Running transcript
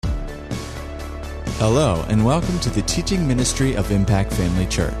Hello, and welcome to the teaching ministry of Impact Family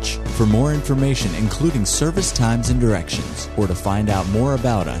Church. For more information, including service times and directions, or to find out more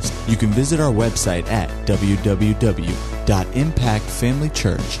about us, you can visit our website at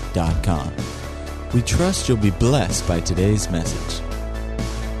www.impactfamilychurch.com. We trust you'll be blessed by today's message.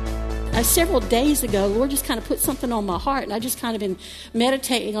 Several days ago, Lord just kind of put something on my heart, and I just kind of been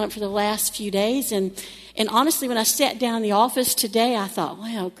meditating on it for the last few days. And honestly, when I sat down in the office today, I thought,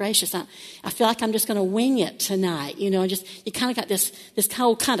 wow, gracious, I feel like I'm just going to wing it tonight. You kind of got this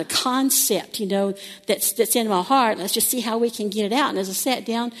whole kind of concept, that's in my heart. Let's just see how we can get it out. And as I sat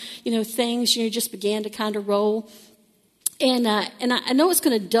down, things, just began to kind of roll. And I know it's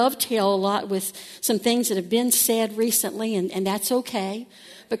going to dovetail a lot with some things that have been said recently, and that's okay.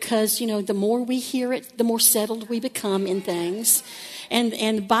 Because, the more we hear it, the more settled we become in things. And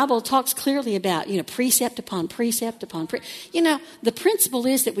the Bible talks clearly about, precept upon precept upon precept. The principle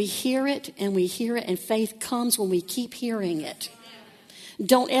is that we hear it, and faith comes when we keep hearing it.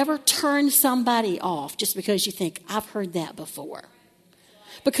 Don't ever turn somebody off just because you think, I've heard that before.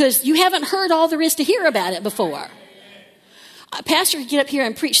 Because you haven't heard all there is to hear about it before. A pastor could get up here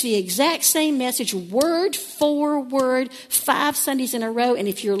and preach the exact same message, word for word, 5 Sundays in a row. And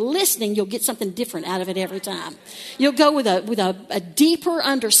if you're listening, you'll get something different out of it every time. You'll go with a deeper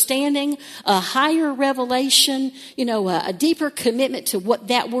understanding, a higher revelation, a deeper commitment to what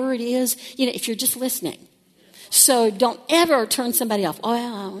that word is, if you're just listening. So don't ever turn somebody off.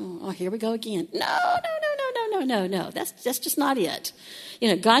 Oh, here we go again. No. That's just not it.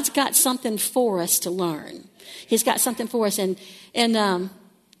 God's got something for us to learn. He's got something for us. And a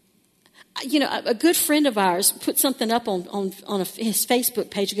good friend of ours put something up on his Facebook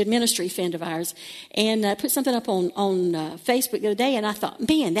page, a good ministry friend of ours, and put something up on Facebook the other day, and I thought,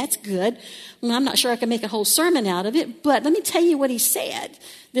 man, that's good. Well, I'm not sure I can make a whole sermon out of it, but let me tell you what he said.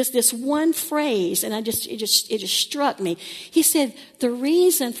 This one phrase, and it just struck me. He said, the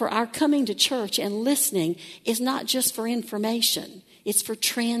reason for our coming to church and listening is not just for information, it's for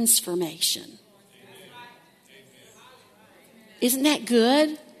transformation. Isn't that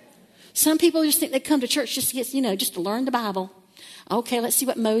good? Some people just think they come to church just to learn the Bible. Okay, let's see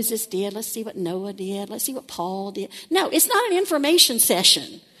what Moses did. Let's see what Noah did. Let's see what Paul did. No, it's not an information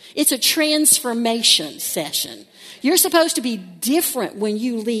session. It's a transformation session. You're supposed to be different when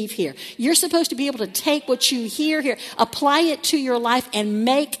you leave here. You're supposed to be able to take what you hear here, apply it to your life, and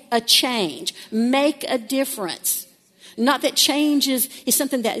make a change, make a difference. Not that change is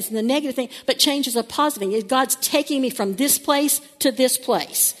something that is the negative thing, but change is a positive thing. God's taking me from this place to this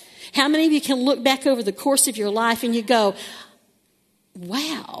place. How many of you can look back over the course of your life and you go,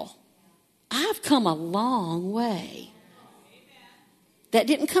 wow, I've come a long way. That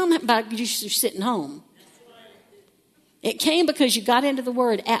didn't come by you sitting home. It came because you got into the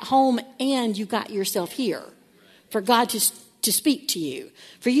Word at home and you got yourself here for God to speak to you,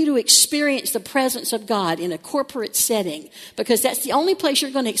 for you to experience the presence of God in a corporate setting, because that's the only place you're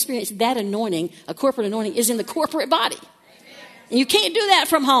going to experience that anointing, a corporate anointing, is in the corporate body. And you can't do that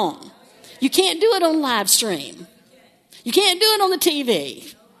from home. You can't do it on live stream. You can't do it on the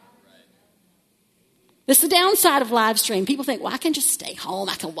TV. That's the downside of live stream. People think, well, I can just stay home.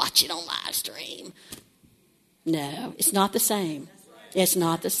 I can watch it on live stream. No, it's not the same. It's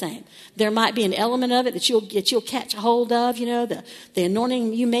not the same. There might be an element of it that you'll catch a hold of, the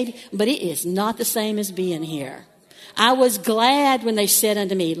anointing you maybe, but it is not the same as being here. I was glad when they said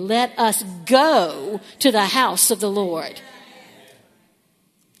unto me, let us go to the house of the Lord.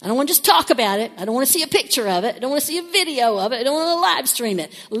 I don't want to just talk about it. I don't want to see a picture of it. I don't want to see a video of it. I don't want to live stream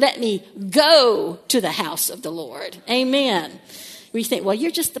it. Let me go to the house of the Lord. Amen. We think, well, you're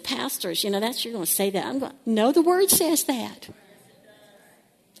just the pastors. You're going to say that. I'm going, no, the Word says that.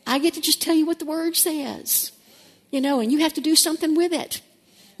 I get to just tell you what the Word says, and you have to do something with it.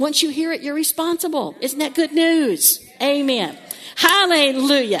 Once you hear it, you're responsible. Isn't that good news? Amen.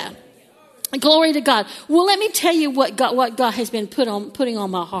 Hallelujah. Glory to God. Well, let me tell you what God has been putting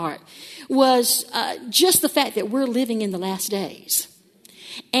on my heart was just the fact that we're living in the last days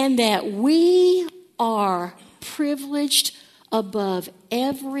and that we are privileged above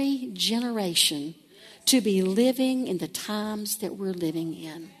every generation to be living in the times that we're living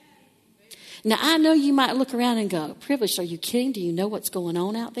in. Now, I know you might look around and go, privileged, are you kidding? Do you know what's going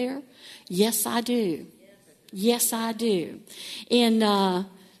on out there? Yes, I do. Yes, I do. In 2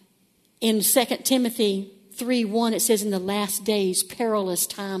 Timothy 3:1, it says, in the last days, perilous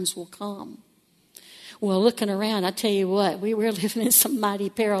times will come. Well, looking around, I tell you what, we're living in some mighty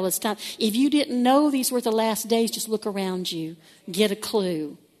perilous times. If you didn't know these were the last days, just look around you. Get a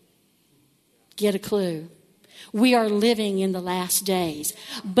clue. Get a clue. We are living in the last days.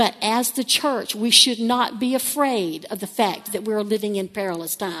 But as the church, we should not be afraid of the fact that we're living in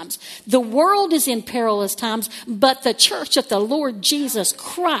perilous times. The world is in perilous times, but the church of the Lord Jesus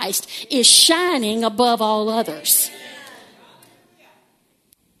Christ is shining above all others.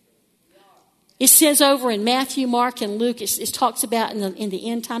 It says over in Matthew, Mark, and Luke, it talks about in the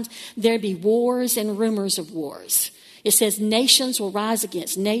end times, there be wars and rumors of wars. It says nations will rise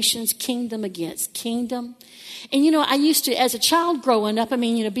against nations, kingdom against kingdom. And, I used to, as a child growing up,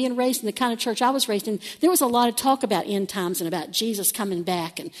 being raised in the kind of church I was raised in, there was a lot of talk about end times and about Jesus coming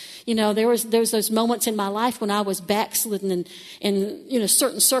back. And, there was those moments in my life when I was backslidden and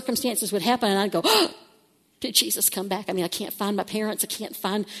certain circumstances would happen and I'd go, oh, did Jesus come back? I can't find my parents. I can't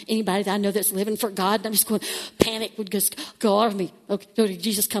find anybody that I know that's living for God. And I'm just going, panic would just go over me. Okay, did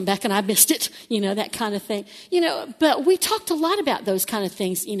Jesus come back and I missed it? That kind of thing. But we talked a lot about those kind of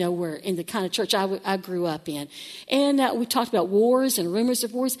things, where in the kind of church I grew up in. And we talked about wars and rumors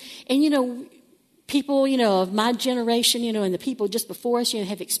of wars. And, people, of my generation, and the people just before us,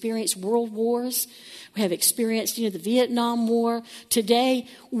 have experienced world wars. We have experienced, the Vietnam War. Today,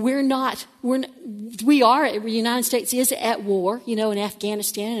 we are, the United States is at war, in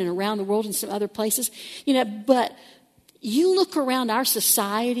Afghanistan and around the world and some other places. But you look around our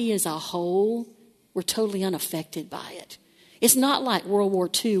society as a whole, we're totally unaffected by it. It's not like World War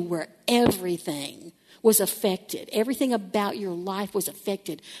II where everything was affected. Everything about your life was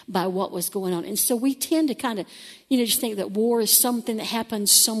affected by what was going on. And so we tend to kind of, just think that war is something that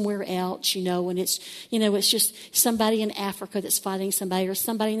happens somewhere else, and it's, it's just somebody in Africa that's fighting somebody, or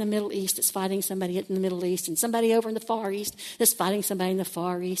somebody in the Middle East that's fighting somebody in the Middle East, and somebody over in the Far East that's fighting somebody in the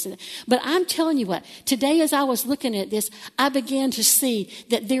Far East. But I'm telling you what, today as I was looking at this, I began to see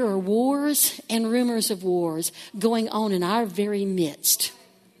that there are wars and rumors of wars going on in our very midst.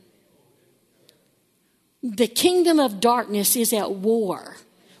 The kingdom of darkness is at war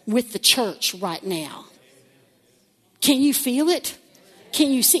with the church right now. Can you feel it? Can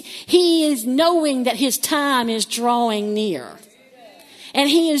you see? He is knowing that his time is drawing near. And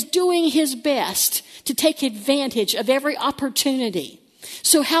he is doing his best to take advantage of every opportunity.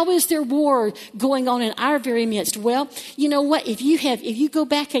 So how is there war going on in our very midst? Well, you know what? If you go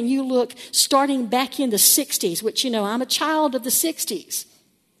back and you look starting back in the 60s, which, I'm a child of the 60s.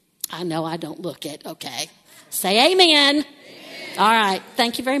 I know I don't look it. Okay. Say amen. Amen. All right.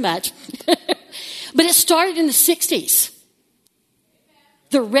 Thank you very much. But it started in the 60s.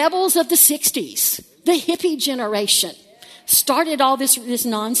 The rebels of the 60s, the hippie generation, started all this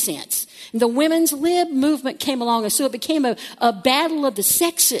nonsense. The women's lib movement came along, and so it became a battle of the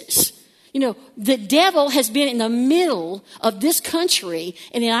sexes. The devil has been in the middle of this country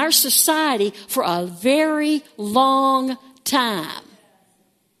and in our society for a very long time.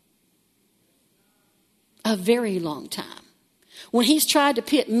 A very long time. When he's tried to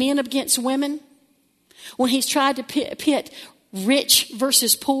pit men against women, when he's tried to pit rich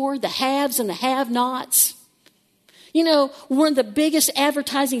versus poor, the haves and the have-nots. One of the biggest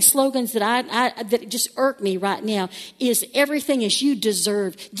advertising slogans that just irk me right now is everything is you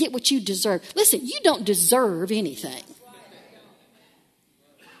deserve. Get what you deserve. Listen, you don't deserve anything.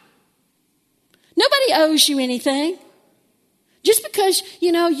 Nobody owes you anything. Just because,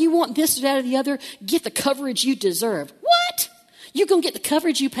 you want this or that or the other, get the coverage you deserve. What? You're going to get the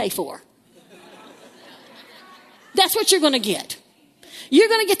coverage you pay for. That's what you're going to get. You're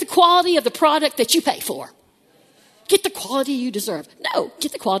going to get the quality of the product that you pay for. Get the quality you deserve. No,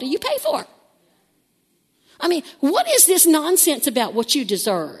 get the quality you pay for. What is this nonsense about what you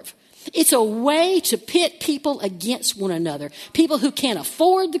deserve? It's a way to pit people against one another. People who can't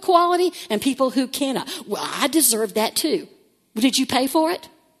afford the quality and people who cannot. Well, I deserve that too. Did you pay for it?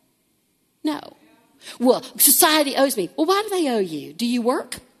 No. Well, society owes me. Well, why do they owe you? Do you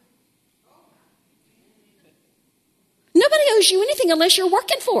work? Nobody owes you anything unless you're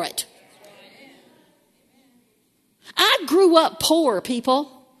working for it. I grew up poor,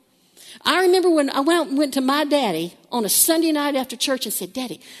 people. I remember when I went to my daddy on a Sunday night after church and said,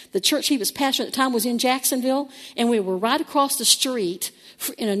 Daddy, the church he was pastoring at the time was in Jacksonville, and we were right across the street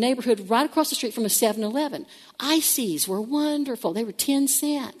in a neighborhood right across the street from a 7-Eleven. Ices were wonderful. They were 10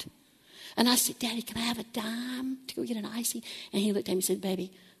 cents. And I said, Daddy, can I have a dime to go get an icy? And he looked at me and said,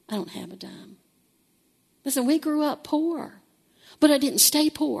 Baby, I don't have a dime. Listen, we grew up poor, but I didn't stay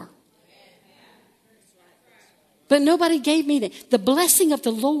poor. But nobody gave me that. The blessing of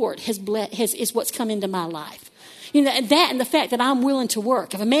the Lord is what's come into my life. That and the fact that I'm willing to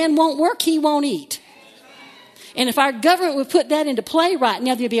work. If a man won't work, he won't eat. And if our government would put that into play right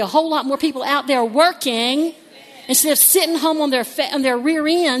now, there'd be a whole lot more people out there working instead of sitting home on their rear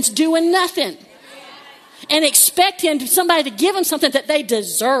ends doing nothing. and expect somebody to give them something that they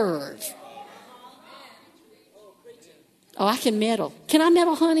deserve. Oh, I can meddle. Can I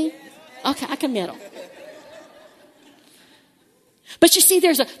meddle, honey? Okay, I can meddle. But you see,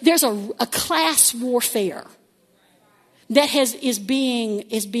 there's a class warfare that is being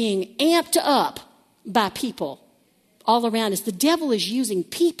amped up by people all around us. The devil is using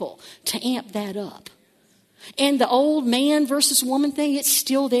people to amp that up. And the old man versus woman thing, it's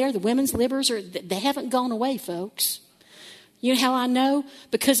still there. The women's libers they haven't gone away, folks. You know how I know?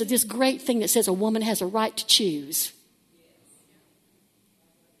 Because of this great thing that says a woman has a right to choose.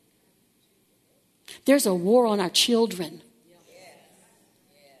 There's a war on our children.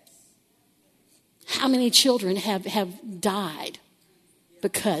 How many children have died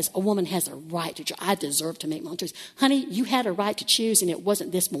because a woman has a right to choose? I deserve to make my own choice. Honey, you had a right to choose, and it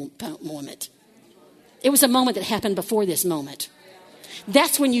wasn't this moment. It was a moment that happened before this moment.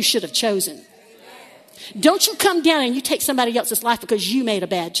 That's when you should have chosen. Don't you come down and you take somebody else's life because you made a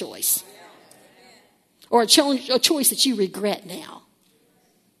bad choice. Or a choice that you regret now.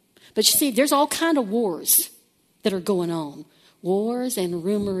 But you see, there's all kind of wars that are going on. Wars and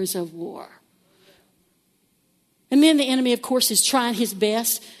rumors of war. And then the enemy, of course, is trying his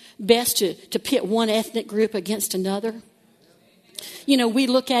best to pit one ethnic group against another. You know, we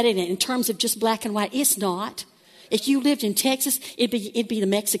look at it in terms of just black and white. It's not. If you lived in Texas, it'd be the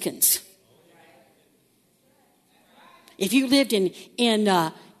Mexicans. If you lived in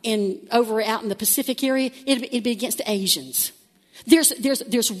over out in the Pacific area, it'd be against the Asians.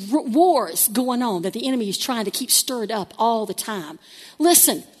 There's wars going on that the enemy is trying to keep stirred up all the time.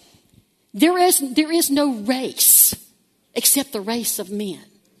 Listen, there is no race except the race of men.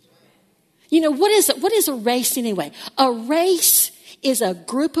 You know, what is a race anyway? A race is a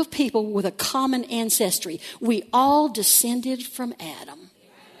group of people with a common ancestry. We all descended from Adam.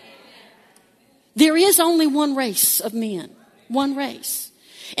 There is only one race of men. One race.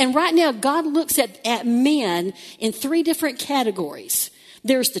 And right now, God looks at men in three different categories.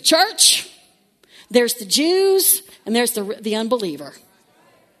 There's the church, there's the Jews, and there's the unbeliever.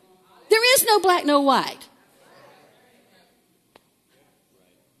 There is no black, no white.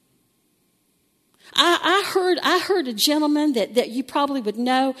 I heard a gentleman that you probably would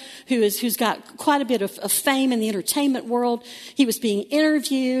know who's got quite a bit of fame in the entertainment world. He was being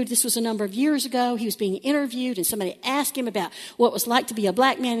interviewed. This was a number of years ago. He was being interviewed, and somebody asked him about what it was like to be a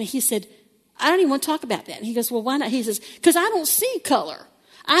black man, and he said, I don't even want to talk about that. And he goes, well, why not? He says, because I don't see color.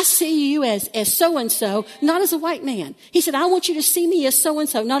 I see you as so-and-so, not as a white man. He said, I want you to see me as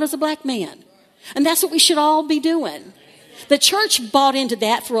so-and-so, not as a black man. And that's what we should all be doing. The church bought into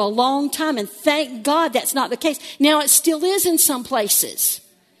that for a long time, and thank God that's not the case. Now it still is in some places.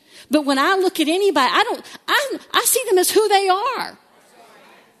 But when I look at anybody, I see them as who they are.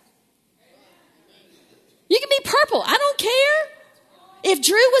 You can be purple. I don't care. If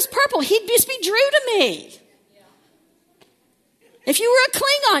Drew was purple, he'd just be Drew to me. If you were a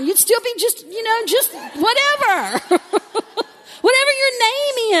Klingon, you'd still be just whatever. Whatever your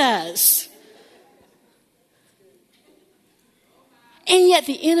name is. And yet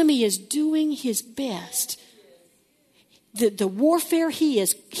the enemy is doing his best. The warfare he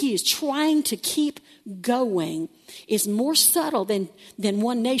is trying to keep going is more subtle than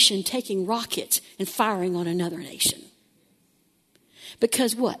one nation taking rockets and firing on another nation.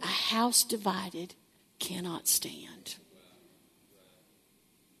 Because what? A house divided cannot stand.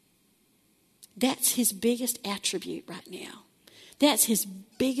 That's his biggest attribute right now. That's his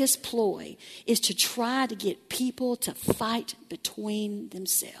biggest ploy, is to try to get people to fight between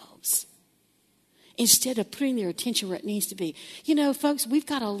themselves instead of putting their attention where it needs to be. You know, folks, we've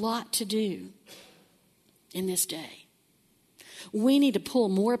got a lot to do in this day. We need to pull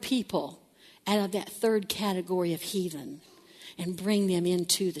more people out of that third category of heathen and bring them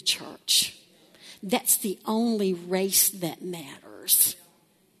into the church. That's the only race that matters.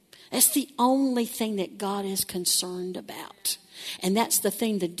 That's the only thing that God is concerned about. And that's the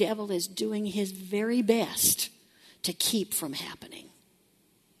thing the devil is doing his very best to keep from happening.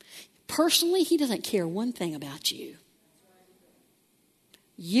 Personally, he doesn't care one thing about you.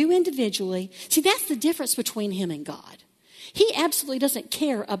 You individually. See, that's the difference between him and God. He absolutely doesn't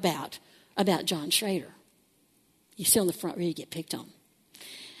care about John Schrader. You sit on the front row, you get picked on.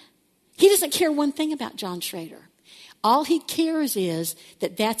 He doesn't care one thing about John Schrader. All he cares is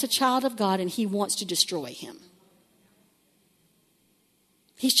that that's a child of God and he wants to destroy him.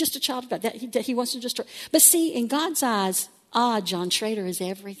 He's just a child of God that he wants to destroy. But see, in God's eyes, John Schrader is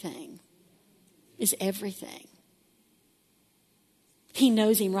everything. Is everything. He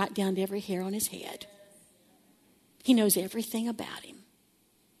knows him right down to every hair on his head. He knows everything about him.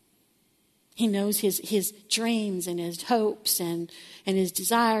 He knows his dreams and his hopes and his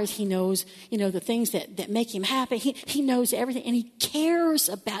desires. He knows, the things that make him happy. He knows everything, and he cares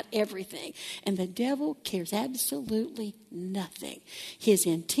about everything. And the devil cares absolutely nothing. His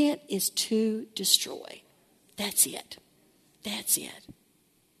intent is to destroy. That's it. That's it.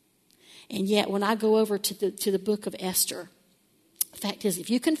 And yet, when I go over to the book of Esther, the fact is, if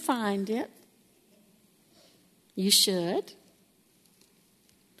you can find it, you should.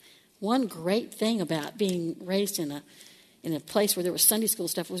 One great thing about being raised in a place where there was Sunday school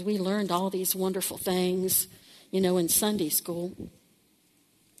stuff was we learned all these wonderful things, in Sunday school.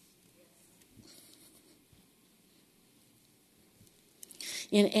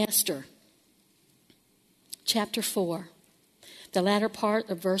 In Esther, chapter 4, the latter part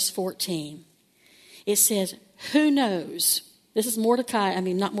of verse 14, it says, who knows? This is Mordecai.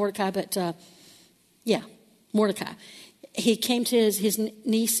 Not Mordecai, but Mordecai. He came to his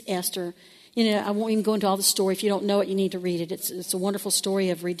niece Esther. I won't even go into all the story. If you don't know it, you need to read it. It's a wonderful story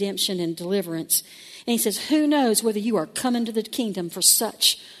of redemption and deliverance. And he says, who knows whether you are coming to the kingdom for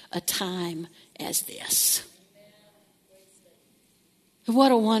such a time as this?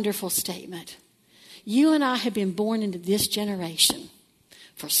 What a wonderful statement. You and I have been born into this generation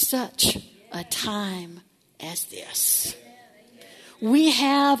for such a time as this. We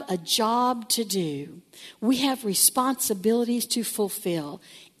have a job to do. We have responsibilities to fulfill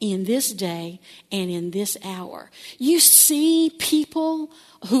in this day and in this hour. You see people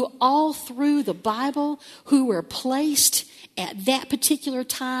who all through the Bible who were placed at that particular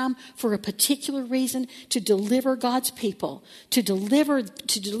time for a particular reason to deliver God's people, to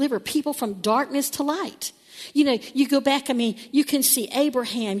deliver people from darkness to light. You go back, you can see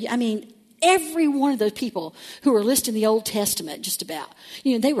Abraham, every one of those people who are listed in the Old Testament, just about,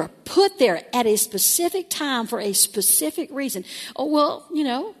 they were put there at a specific time for a specific reason. Oh,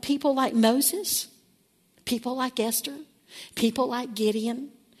 well, people like Moses, people like Esther, people like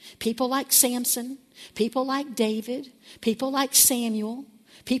Gideon, people like Samson, people like David, people like Samuel,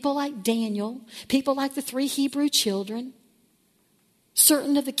 people like Daniel, people like the 3 Hebrew children,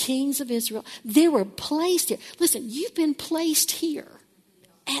 certain of the kings of Israel. They were placed here. Listen, you've been placed here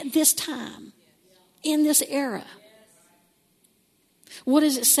at this time, in this era. What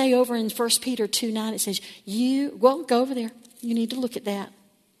does it say over in 1 Peter 2:9? It says, go over there. You need to look at that.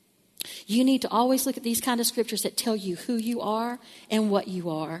 You need to always look at these kind of scriptures that tell you who you are and what you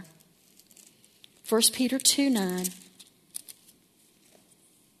are. 1 Peter 2:9.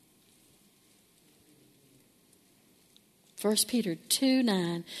 First Peter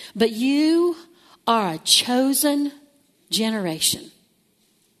 2:9. But you are a chosen generation,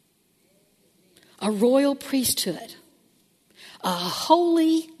 a royal priesthood, a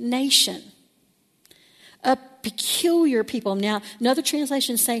holy nation, a peculiar people. Now, another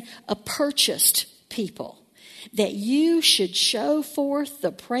translation say a purchased people, that you should show forth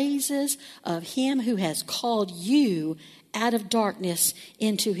the praises of him who has called you out of darkness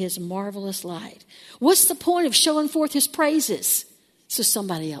into his marvelous light. What's the point of showing forth his praises? So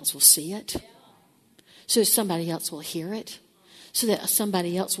somebody else will see it. So somebody else will hear it. So that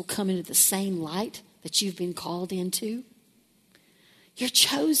somebody else will come into the same light that you've been called into. You're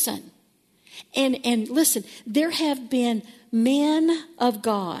chosen. And listen, there have been men of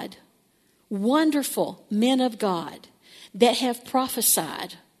God, wonderful men of God, that have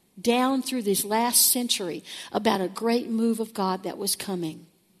prophesied down through this last century about a great move of God that was coming.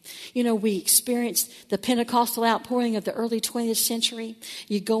 We experienced the Pentecostal outpouring of the early 20th century.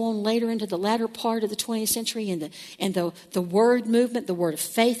 You go on later into the latter part of the 20th century, and the word movement, the word of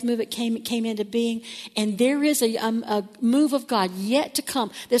faith movement came into being. And there is a move of God yet to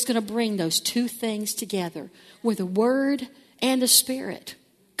come that's going to bring those two things together, where the word and the spirit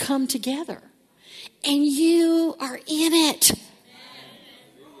come together. And you are in it.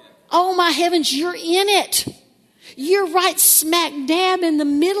 Oh my heavens, you're in it. You're right smack dab in the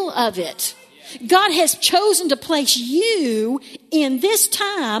middle of it. God has chosen to place you in this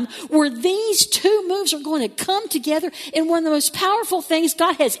time where these two moves are going to come together in one of the most powerful things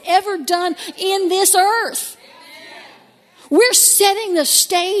God has ever done in this earth. We're setting the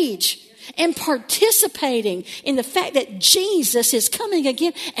stage and participating in the fact that Jesus is coming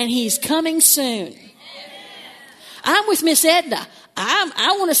again, and he's coming soon. I'm with Miss Edna.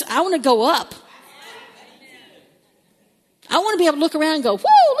 I want to go up. I want to be able to look around and go,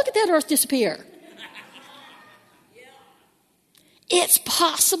 whoa, look at that earth disappear. It's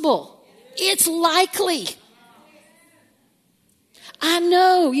possible. It's likely. I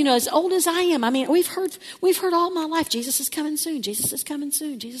know, as old as I am, we've heard all my life, Jesus is coming soon, Jesus is coming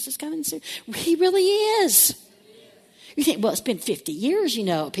soon, Jesus is coming soon. He really is. You think, well, it's been 50 years,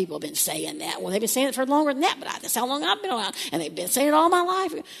 people have been saying that. Well, they've been saying it for longer than that, but that's how long I've been around. And they've been saying it all my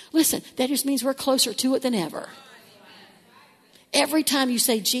life. Listen, that just means we're closer to it than ever. Every time you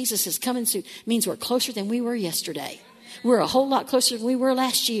say Jesus is coming soon, means we're closer than we were yesterday. We're a whole lot closer than we were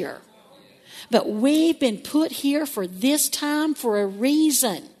last year. But we've been put here for this time for a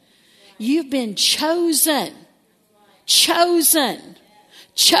reason. You've been chosen. Chosen.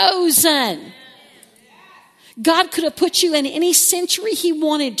 Chosen. God could have put you in any century he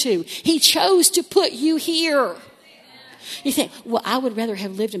wanted to. He chose to put you here. You think, well, I would rather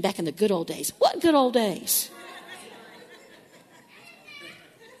have lived back in the good old days. What good old days?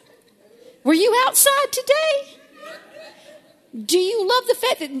 Were you outside today? Do you love the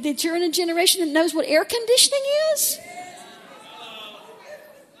fact that you're in a generation that knows what air conditioning is?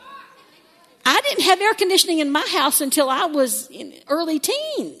 I didn't have air conditioning in my house until I was in early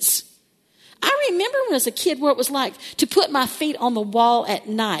teens. I remember when I was a kid what it was like to put my feet on the wall at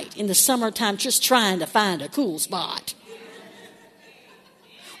night in the summertime just trying to find a cool spot.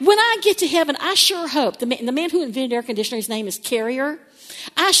 When I get to heaven, I sure hope, the man who invented air conditioning, his name is Carrier,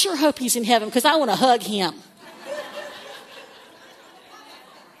 I sure hope he's in heaven because I want to hug him.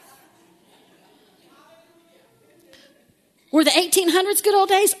 Were the 1800s good old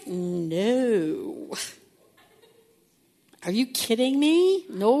days? No. Are you kidding me?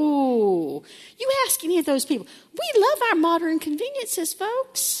 No. You ask any of those people. We love our modern conveniences,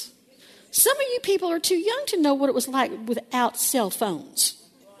 folks. Some of you people are too young to know what it was like without cell phones.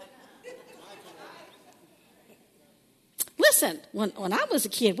 Listen, when I was a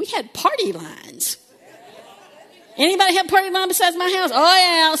kid, we had party lines. Anybody have party line besides my house? Oh,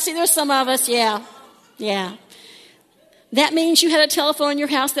 yeah. See, there's some of us. Yeah. That means you had a telephone in your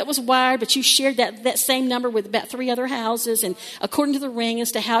house that was wired, but you shared that same number with about 3 other houses. And according to the ring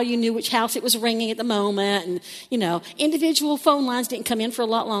as to how you knew which house it was ringing at the moment. And, individual phone lines didn't come in for a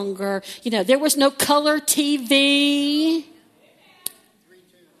lot longer. There was no color TV.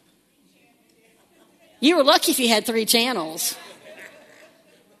 You were lucky if you had 3 channels.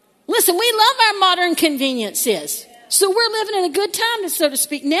 Listen, we love our modern conveniences. So we're living in a good time, so to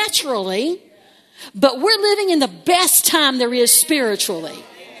speak, naturally. But we're living in the best time there is spiritually.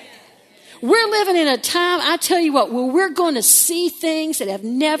 We're living in a time, I tell you what, where we're going to see things that have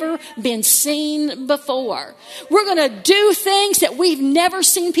never been seen before. We're going to do things that we've never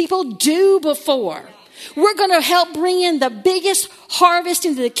seen people do before. We're going to help bring in the biggest harvest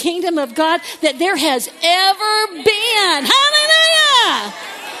into the kingdom of God that there has ever been. Hallelujah!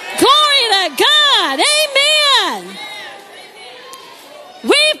 Glory to God. Amen.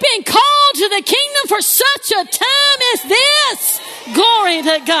 We've been called to the kingdom for such a time as this. Glory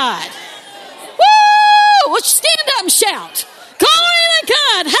to God. Woo! Let's stand up and shout. Glory to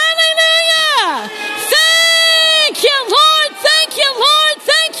God. Hallelujah. Thank you, Lord. Thank you, Lord.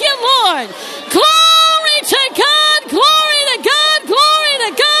 Thank you, Lord. Glory to God. Glory to God. Glory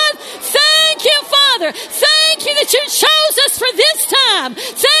to God. Thank you, Father. Thank you that you chose us for this time.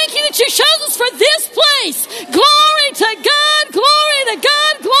 Thank you that you chose us for this place. Glory to God. Glory to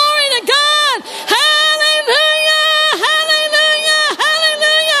God. Glory to God. Hallelujah. Hallelujah.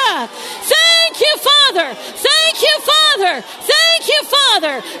 Hallelujah. Thank you, Father. Thank you, Father. Thank you,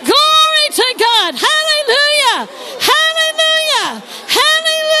 Father. Glory to God. Hallelujah. Hallelujah.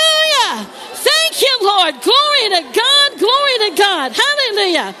 Hallelujah. Thank you, Lord. Glory to God. Glory to God.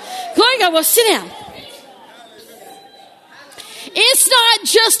 Hallelujah. Glory to God. Well, sit down. It's not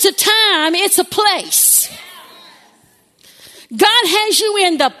just a time, it's a place. God has you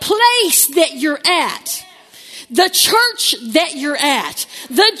in the place that you're at, the church that you're at,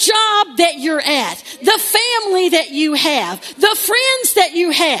 the job that you're at, the family that you have, the friends that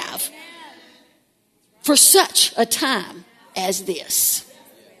you have, for such a time as this.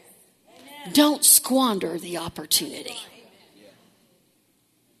 Don't squander the opportunity.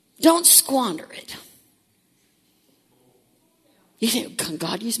 Don't squander it. You think, can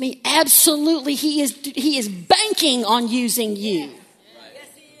God use me? Absolutely, He is banking on using you.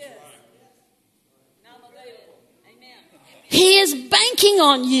 He is banking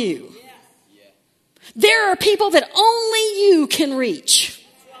on you. There are people that only you can reach.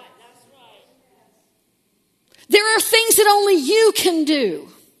 There are things that only you can do.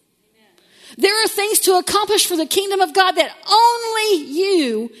 There are things to accomplish for the kingdom of God that only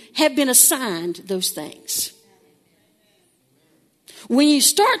you have been assigned those things. When you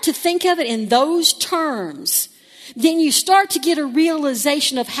start to think of it in those terms, then you start to get a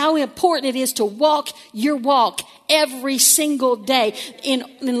realization of how important it is to walk your walk every single day in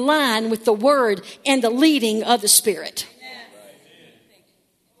line with the Word and the leading of the Spirit.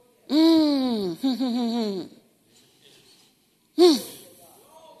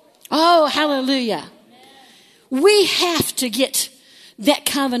 Oh, hallelujah. We have to get that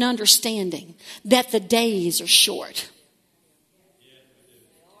kind of an understanding that the days are short.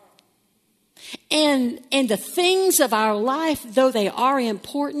 And the things of our life, though they are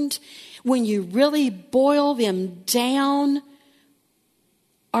important, when you really boil them down,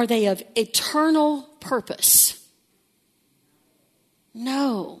 are they of eternal purpose?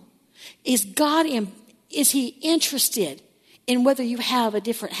 No. Is he interested in whether you have a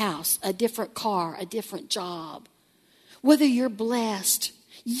different house, a different car, a different job, whether you're blessed?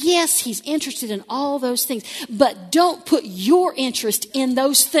 Yes, he's interested in all those things, but don't put your interest in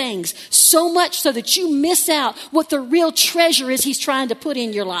those things so much so that you miss out what the real treasure is he's trying to put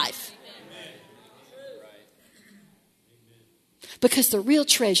in your life. Because the real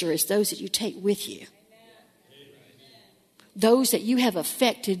treasure is those that you take with you. Those that you have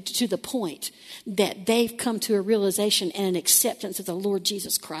affected to the point that they've come to a realization and an acceptance of the Lord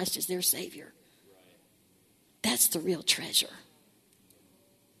Jesus Christ as their Savior. That's the real treasure.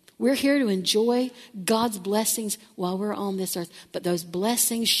 We're here to enjoy God's blessings while we're on this earth, but those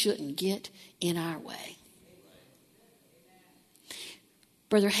blessings shouldn't get in our way.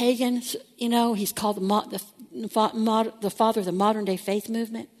 Brother Hagin, he's called the father of the modern day faith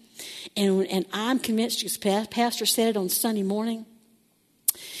movement. And I'm convinced, because Pastor said it on Sunday morning,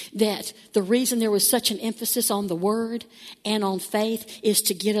 that the reason there was such an emphasis on the Word and on faith is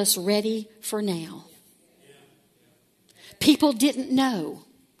to get us ready for now. People didn't know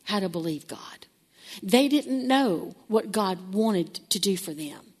how to believe God. They didn't know what God wanted to do for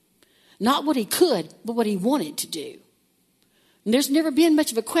them. Not what he could, but what he wanted to do. And there's never been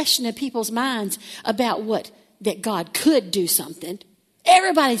much of a question in people's minds about that God could do something.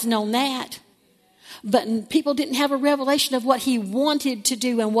 Everybody's known that. But people didn't have a revelation of what he wanted to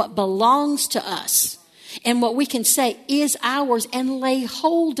do and what belongs to us. And what we can say is ours and lay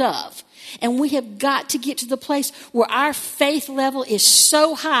hold of. And we have got to get to the place where our faith level is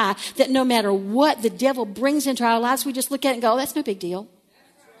so high that no matter what the devil brings into our lives, we just look at it and go, oh, that's no big deal.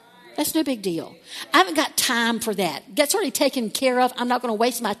 That's no big deal. I haven't got time for that. That's already taken care of. I'm not going to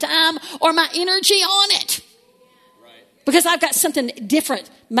waste my time or my energy on it. Because I've got something different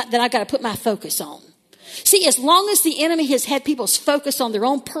that I've got to put my focus on. See, as long as the enemy has had people's focus on their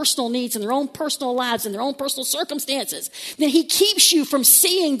own personal needs and their own personal lives and their own personal circumstances, then he keeps you from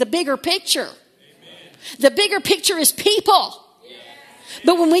seeing the bigger picture. Amen. The bigger picture is people. Yes.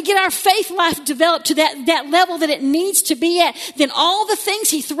 But when we get our faith life developed to that level that it needs to be at, then all the things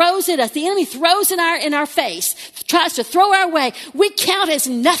he throws at us, the enemy throws in our face, tries to throw our way, we count as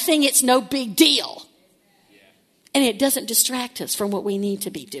nothing. It's no big deal. And it doesn't distract us from what we need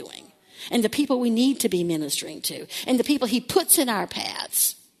to be doing. And the people we need to be ministering to. And the people he puts in our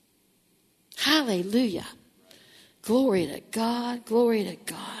paths. Hallelujah. Glory to God. Glory to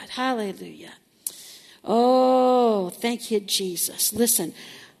God. Hallelujah. Oh, thank you, Jesus. Listen,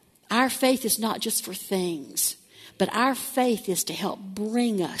 our faith is not just for things. But our faith is to help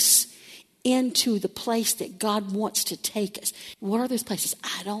bring us into the place that God wants to take us. What are those places?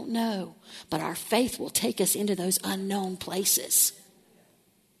 I don't know. But our faith will take us into those unknown places.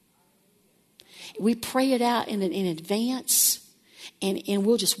 We pray it out in advance, and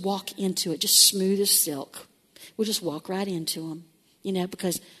we'll just walk into it, just smooth as silk. We'll just walk right into them,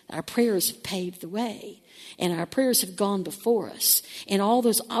 because our prayers have paved the way, and our prayers have gone before us. And all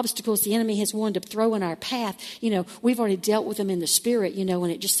those obstacles the enemy has wanted to throw in our path, we've already dealt with them in the spirit,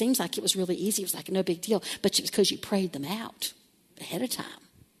 and it just seems like it was really easy. It was like no big deal, but it's because you prayed them out ahead of time.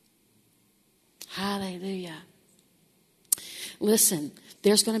 Hallelujah. Listen,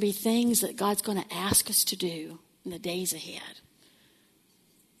 there's going to be things that God's going to ask us to do in the days ahead.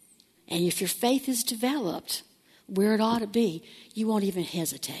 And if your faith is developed where it ought to be, you won't even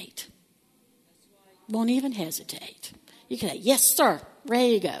hesitate. Won't even hesitate. You can say, yes, sir,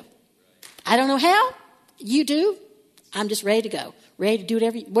 ready to go. I don't know how. You do. I'm just ready to go. Ready to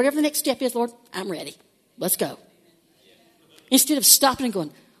do whatever the next step is, Lord, I'm ready. Let's go. Instead of stopping and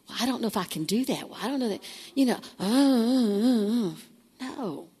going, well, I don't know if I can do that. Well, I don't know that,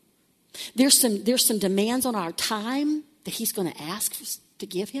 No. There's some demands on our time that he's going to ask us to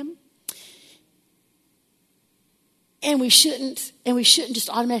give him. And we shouldn't just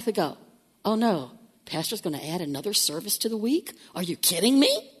automatically go, oh no, pastor's going to add another service to the week? Are you kidding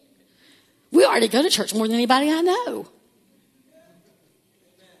me? We already go to church more than anybody I know.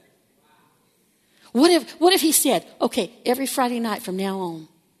 What if he said, okay, every Friday night from now on,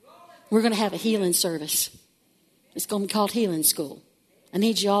 we're going to have a healing service. It's going to be called Healing School. I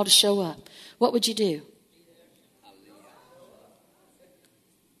need you all to show up. What would you do?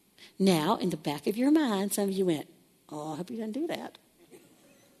 Now, in the back of your mind, some of you went, Oh, I hope he doesn't do that.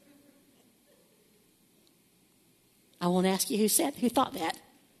 I won't ask you who thought that.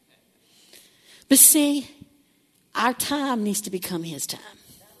 But see, our time needs to become his time.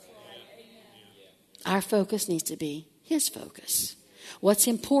 Our focus needs to be his focus. What's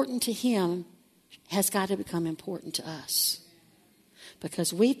important to him has got to become important to us.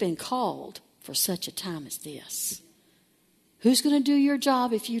 Because we've been called for such a time as this. Who's going to do your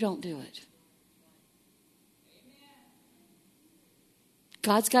job if you don't do it?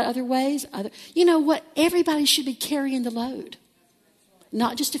 God's got other ways. You know what? Everybody should be carrying the load.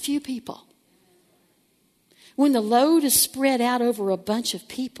 Not just a few people. When the load is spread out over a bunch of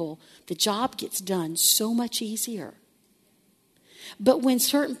people, the job gets done so much easier. But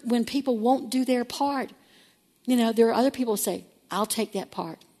when people won't do their part, there are other people who say, I'll take that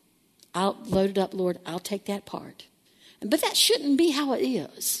part. I'll load it up, Lord. I'll take that part. But that shouldn't be how it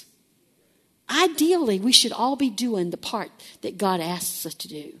is. Ideally, we should all be doing the part that God asks us to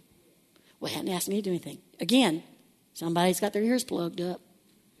do. Well, he hadn't asked me to do anything. Again, somebody's got their ears plugged up.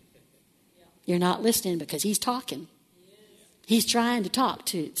 You're not listening because he's talking. He's trying to talk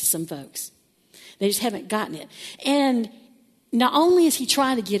to some folks. They just haven't gotten it. And not only is he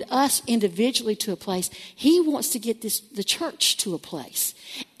trying to get us individually to a place, he wants to get the church to a place.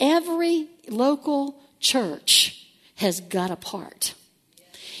 Every local church has got a part.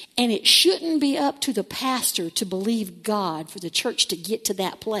 And it shouldn't be up to the pastor to believe God for the church to get to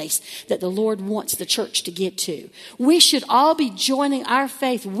that place that the Lord wants the church to get to. We should all be joining our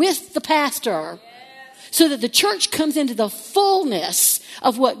faith with the pastor so that the church comes into the fullness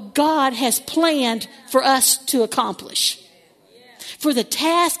of what God has planned for us to accomplish. For the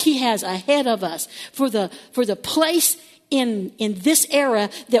task he has ahead of us, for the place in this era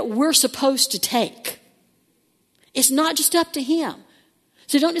that we're supposed to take. It's not just up to him.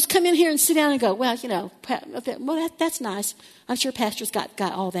 So don't just come in here and sit down and go, well, that's nice. I'm sure Pastor's got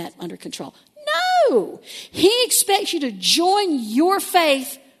all that under control. No! He expects you to join your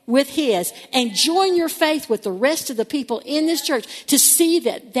faith with his and join your faith with the rest of the people in this church to see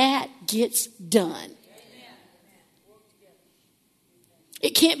that gets done. It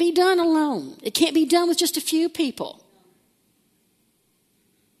can't be done alone. It can't be done with just a few people.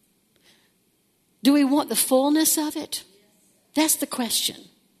 Do we want the fullness of it? That's the question.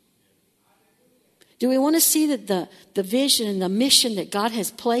 Do we want to see that the vision and the mission that God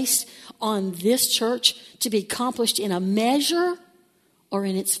has placed on this church to be accomplished in a measure or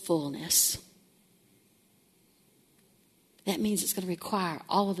in its fullness? That means it's going to require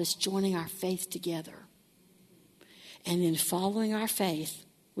all of us joining our faith together and then following our faith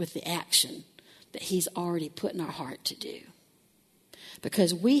with the action that he's already put in our heart to do.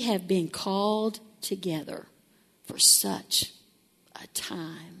 Because we have been called together for such a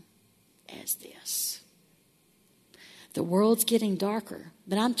time as this. The world's getting darker.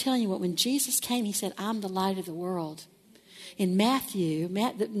 But I'm telling you what, when Jesus came, he said, I'm the light of the world. In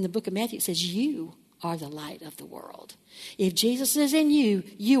in the book of Matthew, it says, you are the light of the world. If Jesus is in you,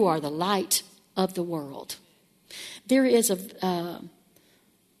 you are the light of the world. There is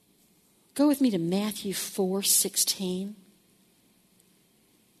go with me to Matthew 4:16.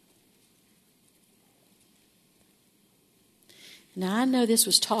 Now, I know this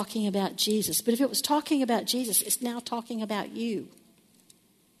was talking about Jesus, but if it was talking about Jesus, it's now talking about you.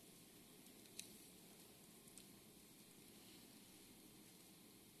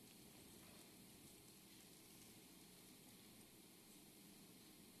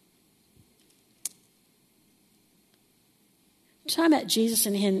 Talking about Jesus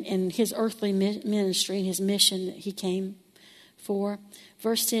and his earthly ministry and his mission that he came for.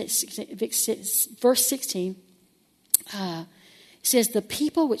 Verse 16 says, the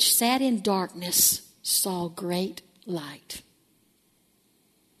people which sat in darkness saw great light.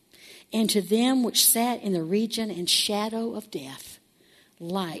 And to them which sat in the region and shadow of death,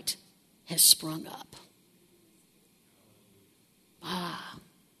 light has sprung up.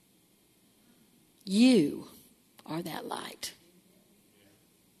 You are that light.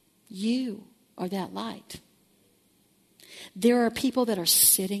 You are that light. There are people that are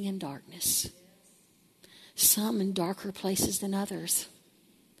sitting in darkness. Some in darker places than others.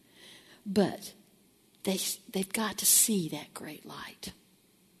 But they've got to see that great light.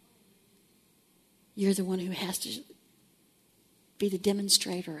 You're the one who has to be the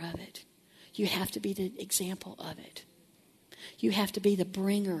demonstrator of it. You have to be the example of it. You have to be the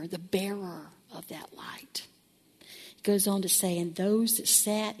bringer, the bearer of that light. It goes on to say, and those that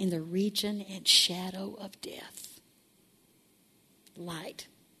sat in the region and shadow of death, light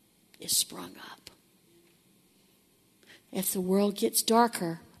is sprung up. If the world gets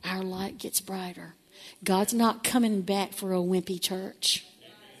darker, our light gets brighter. God's not coming back for a wimpy church.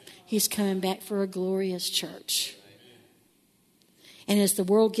 He's coming back for a glorious church. And as the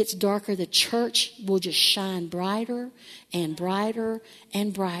world gets darker, the church will just shine brighter and brighter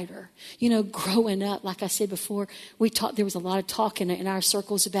and brighter. You know, growing up, like I said before, there was a lot of talk in our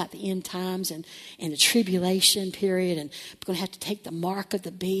circles about the end times and the tribulation period, and we're going to have to take the mark of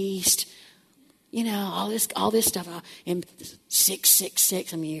the beast. You know, all this stuff. And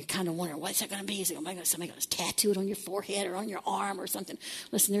 666, I mean, you're kind of wondering, what's that going to be? Is it somebody going to tattoo it on your forehead or on your arm or something?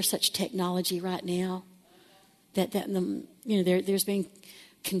 Listen, there's such technology right now that there's been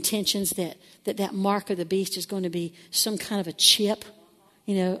contentions that mark of the beast is going to be some kind of a chip,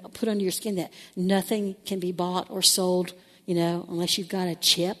 you know, put under your skin that nothing can be bought or sold, you know, unless you've got a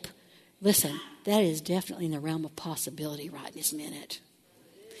chip. Listen, that is definitely in the realm of possibility right this minute.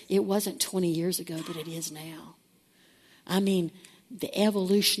 It wasn't 20 years ago, but it is now. I mean, the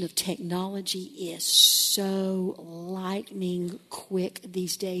evolution of technology is so lightning quick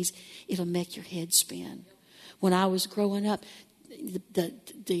these days, it'll make your head spin. When I was growing up, the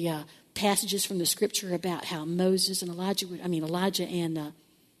passages from the scripture about how Moses and Elijah and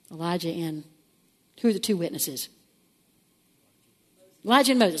who are the two witnesses?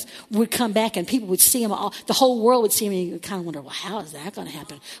 Elijah and Moses would come back and people would see them all. The whole world would see them and you would kind of wonder, well, how is that going to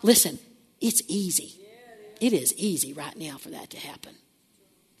happen? Listen, it's easy. It is easy right now for that to happen.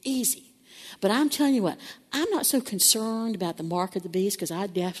 Easy. But I'm telling you what, I'm not so concerned about the mark of the beast because I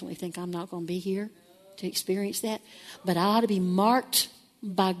definitely think I'm not going to be here to experience that. But I ought to be marked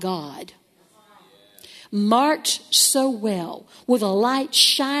by God. Marked so well with a light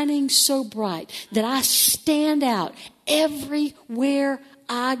shining so bright that I stand out everywhere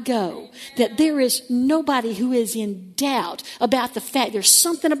I go, that there is nobody who is in doubt about the fact there's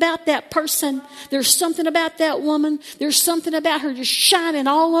something about that person, there's something about that woman, there's something about her just shining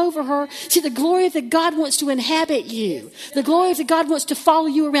all over her. See, the glory of the God wants to inhabit you. The glory of the God wants to follow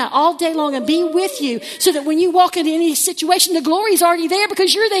you around all day long and be with you so that when you walk into any situation, the glory is already there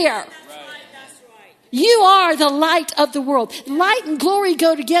because you're there. You are the light of the world. Light and glory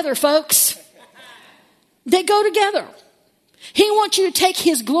go together, folks. They go together. He wants you to take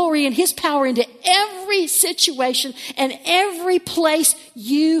His glory and His power into every situation and every place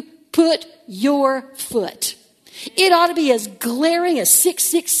you put your foot. It ought to be as glaring as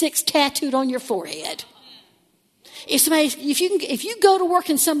 666 tattooed on your forehead. If you go to work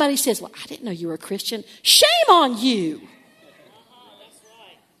and somebody says, well, I didn't know you were a Christian, shame on you.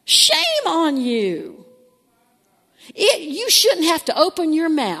 Shame on you. You shouldn't have to open your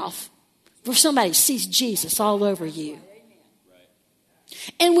mouth for somebody sees Jesus all over you.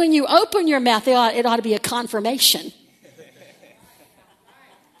 And when you open your mouth, it ought to be a confirmation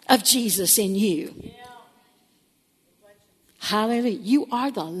of Jesus in you. Hallelujah. You are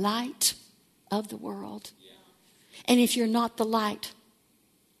the light of the world. And if you're not the light,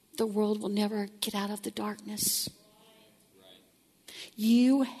 the world will never get out of the darkness.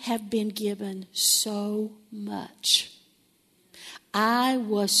 You have been given so much. I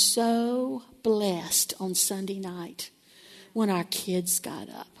was so blessed on Sunday night when our kids got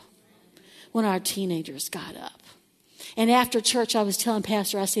up, when our teenagers got up. And after church, I was telling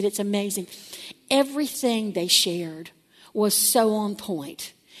Pastor, I said, it's amazing. Everything they shared was so on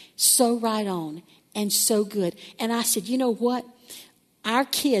point, so right on, and so good. And I said, you know what? Our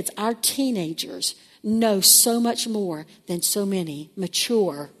kids, our teenagers, know so much more than so many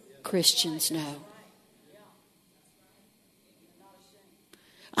mature Christians know.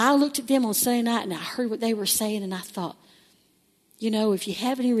 I looked at them on Sunday night and I heard what they were saying and I thought, you know, if you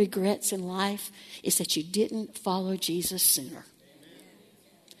have any regrets in life, it's that you didn't follow Jesus sooner.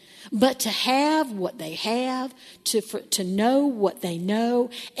 But to have what they have, to know what they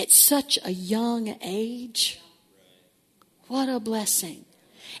know at such a young age, what a blessing.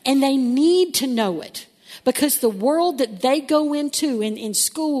 And they need to know it because the world that they go into in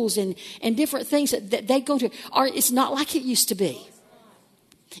schools and different things that they go to, it's not like it used to be.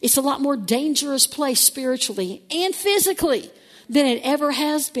 It's a lot more dangerous place spiritually and physically than it ever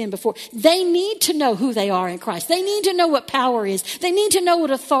has been before. They need to know who they are in Christ. They need to know what power is. They need to know what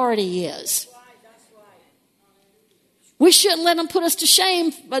authority is. We shouldn't let them put us to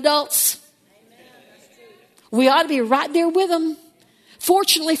shame, adults. We ought to be right there with them.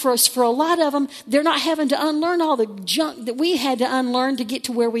 Fortunately for us, for a lot of them, they're not having to unlearn all the junk that we had to unlearn to get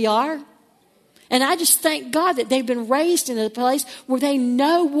to where we are. And I just thank God that they've been raised in a place where they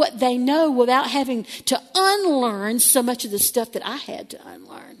know what they know without having to unlearn so much of the stuff that I had to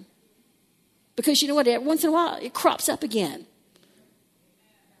unlearn. Because you know what? Once in a while, it crops up again.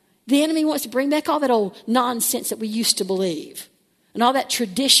 The enemy wants to bring back all that old nonsense that we used to believe. and all that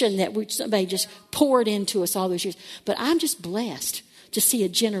tradition that somebody just poured into us all those years. But I'm just blessed to see a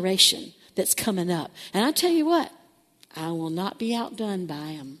generation that's coming up. And I tell you what, I will not be outdone by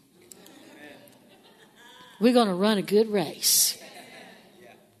them. We're going to run a good race.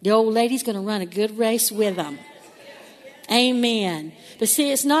 The old lady's going to run a good race with them. Amen. But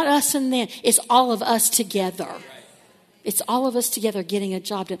see, it's not us and them. It's all of us together. It's all of us together getting a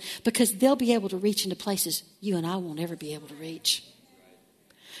job done. Because they'll be able to reach into places you and I won't ever be able to reach.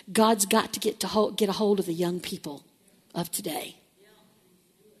 God's got to get a hold of the young people of today.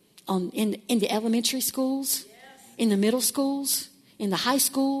 In the elementary schools, in the middle schools, in the high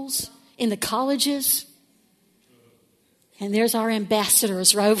schools, in the colleges. And there's our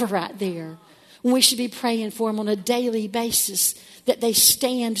ambassadors over right there. We should be praying for them on a daily basis, that they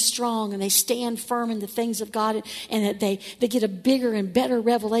stand strong and they stand firm in the things of God, and that they get a bigger and better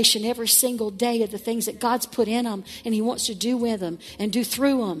revelation every single day of the things that God's put in them and He wants to do with them and do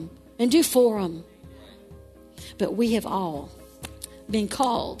through them and do for them. But we have all been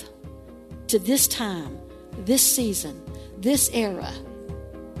called to this time, this season, this era,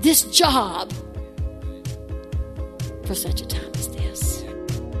 this job for such a time as this.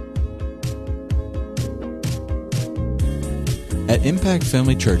 At Impact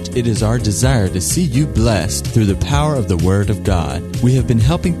Family Church, it is our desire to see you blessed through the power of the Word of God. We have been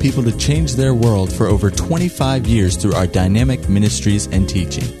helping people to change their world for over 25 years through our dynamic ministries and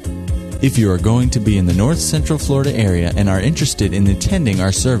teaching. If you are going to be in the North Central Florida area and are interested in attending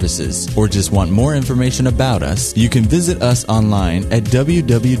our services, or just want more information about us, you can visit us online at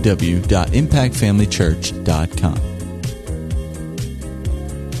www.impactfamilychurch.com.